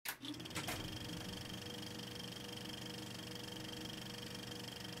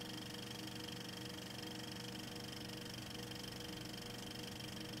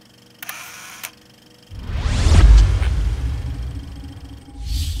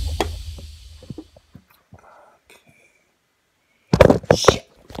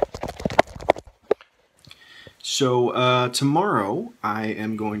So tomorrow I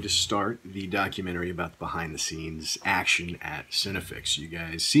am going to start the documentary about the behind-the-scenes action at CineFix. You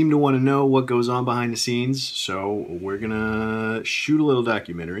guys seem to want to know what goes on behind the scenes, so we're gonna shoot a little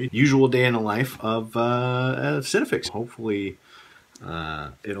documentary. Usual day in the life of CineFix. Hopefully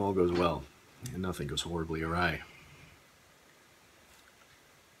it all goes well and nothing goes horribly awry.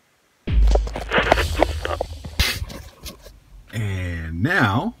 And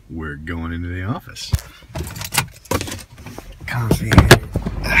now we're going into the office. Coffee.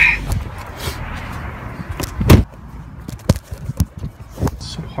 It's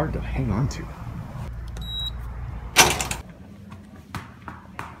so hard to hang on to.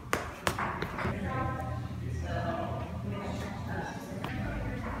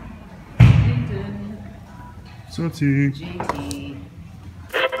 Monty. GT.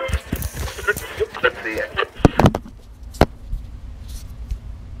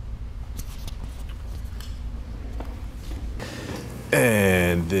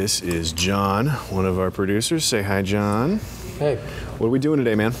 And this is John, one of our producers. Say hi, John. Hey. What are we doing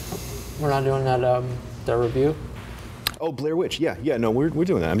today, man? We're not doing that review? Oh, Blair Witch. Yeah, no, we're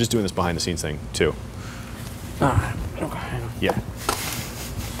doing that. I'm just doing this behind the scenes thing, too. Ah, okay. Yeah.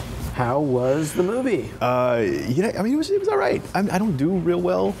 How was the movie? Yeah, I mean, it was all right. I don't do real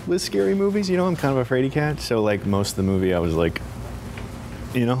well with scary movies, you know? I'm kind of a fraidy cat, so, like, most of the movie I was, like,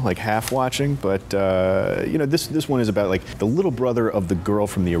 you know, like half watching, but you know, this one is about like the little brother of the girl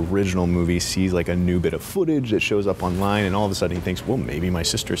from the original movie sees like a new bit of footage that shows up online, and all of a sudden he thinks, well, maybe my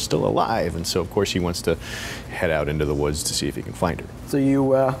sister's still alive, and so of course he wants to head out into the woods to see if he can find her. So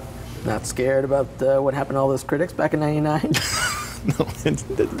you not scared about what happened to all those critics back in '99? No,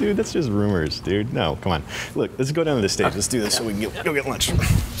 dude, that's just rumors, dude. No, come on. Look, let's go down to the stage. Let's do this so we can go get lunch.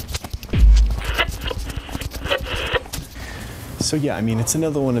 So yeah, I mean, it's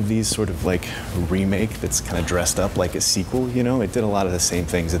another one of these sort of like remake that's kind of dressed up like a sequel, you know? It did a lot of the same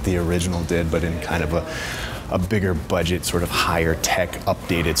things that the original did, but in kind of a bigger budget, sort of higher tech,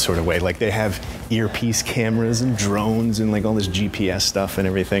 updated sort of way. Like they have earpiece cameras and drones and like all this GPS stuff and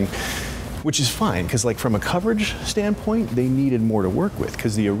everything, which is fine, because like from a coverage standpoint, they needed more to work with,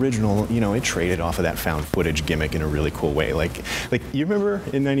 because the original, you know, it traded off of that found footage gimmick in a really cool way. Like you remember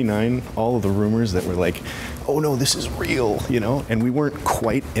in '99, all of the rumors that were like, oh no, this is real, you know? And we weren't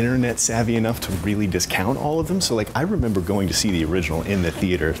quite internet savvy enough to really discount all of them. So like, I remember going to see the original in the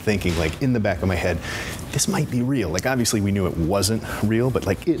theater thinking like in the back of my head, this might be real. Like obviously we knew it wasn't real, but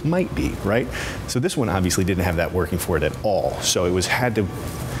like it might be, right? So this one obviously didn't have that working for it at all. So it had to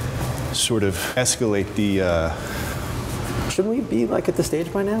sort of escalate the, Shouldn't we be like at the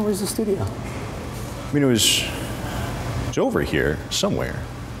stage by now? Where's the studio? I mean, it's over here somewhere,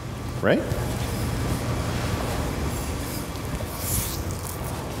 right?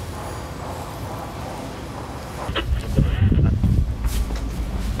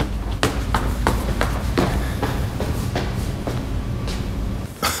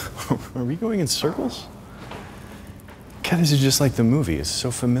 Are we going in circles? God, this is just like the movie. It's so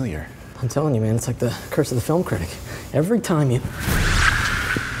familiar. I'm telling you, man, it's like the curse of the film critic. Every time you...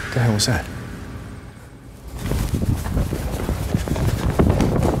 What the hell was that?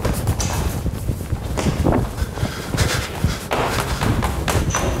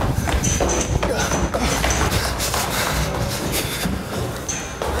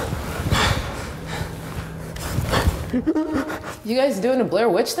 You guys doing a Blair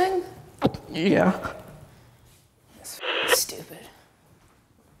Witch thing? Yeah. That's stupid.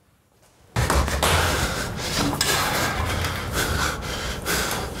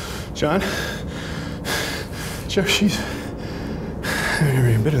 John? Joe, I've never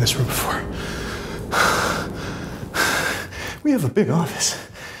even been in this room before. We have a big office.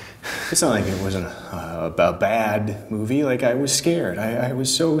 It's not like it wasn't a bad movie. Like, I was scared. I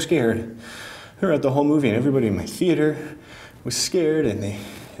was so scared. Throughout the whole movie, and everybody in my theater was scared, and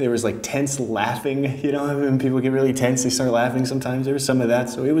there was like tense laughing, you know, when people get really tense, they start laughing sometimes. There was some of that,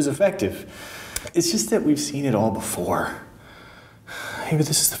 so it was effective. It's just that we've seen it all before. Maybe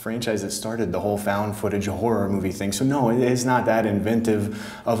this is the franchise that started the whole found footage horror movie thing, so no, it's not that inventive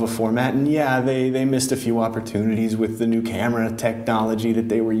of a format, and yeah, they missed a few opportunities with the new camera technology that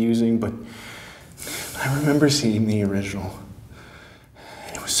they were using, but I remember seeing the original,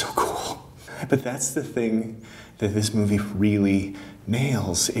 and it was so cool. But that's the thing that this movie really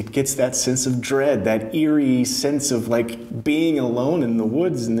nails. It gets that sense of dread, that eerie sense of like being alone in the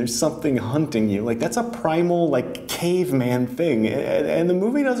woods and there's something hunting you. Like that's a primal, like caveman thing. And the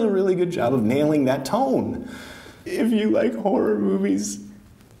movie does a really good job of nailing that tone. If you like horror movies,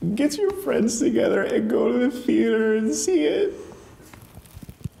 get your friends together and go to the theater and see it.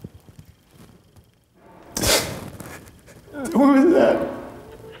 What was that?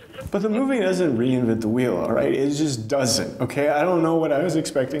 But the movie doesn't reinvent the wheel, all right? It just doesn't, okay? I don't know what I was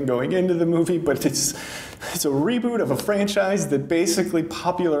expecting going into the movie, but it's a reboot of a franchise that basically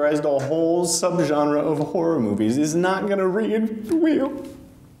popularized a whole subgenre of horror movies. It's not gonna reinvent the wheel.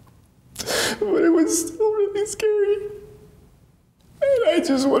 But it was still really scary. And I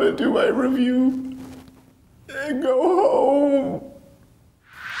just want to do my review and go home.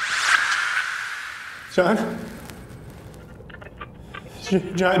 John?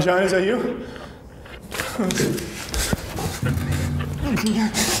 John, is that you?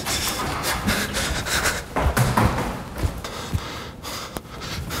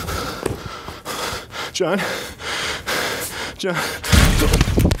 John?